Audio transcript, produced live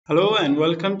Hello and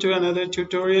welcome to another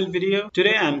tutorial video.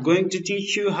 Today I'm going to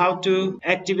teach you how to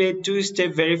activate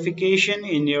two-step verification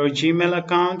in your Gmail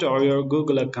account or your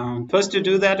Google account. First, to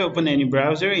do that, open any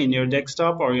browser in your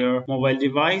desktop or your mobile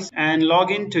device and log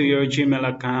into your Gmail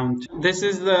account. This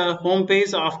is the home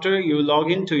page after you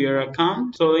log into your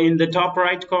account. So in the top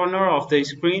right corner of the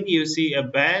screen you see a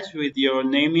badge with your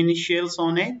name initials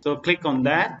on it. So click on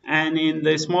that, and in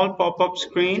the small pop-up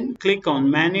screen click on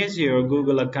manage your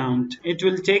Google account. It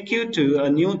will take you to a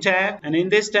new tab, and in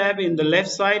this tab in the left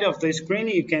side of the screen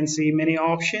you can see many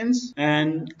options,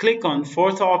 and click on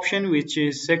fourth option, which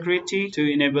is security,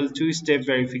 to enable two-step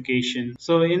verification.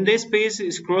 So in this page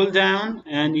scroll down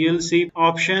and you'll see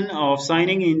option of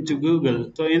signing into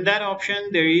Google. So in that option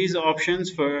there is options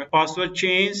for password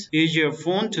change, use your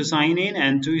phone to sign in,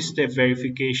 and two-step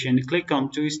verification. Click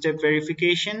on two-step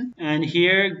verification, and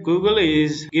here Google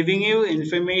is giving you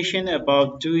information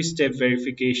about two-step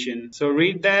verification. So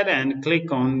read that and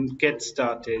click on get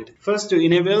started. First, to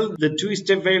enable the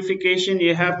two-step verification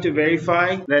you have to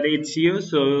verify that it's you.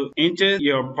 So enter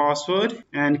your password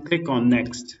and click on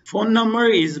next. Phone number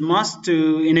is must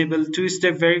to enable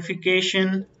two-step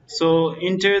verification. So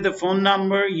enter the phone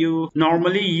number you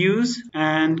normally use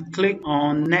and click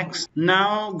on next.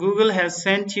 Now Google has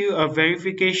sent you a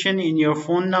verification in your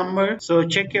phone number. So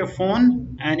check your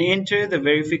phone and enter the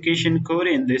verification code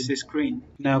in this screen.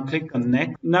 Now click on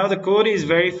next. Now the code is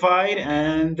verified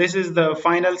and this is the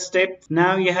final step.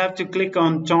 Now you have to click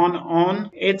on turn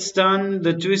on. It's done.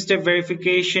 The two-step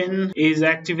verification is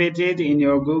activated in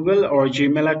your Google or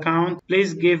Gmail account.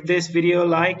 Please give this video a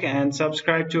like and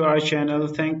subscribe to our channel.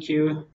 Thank you.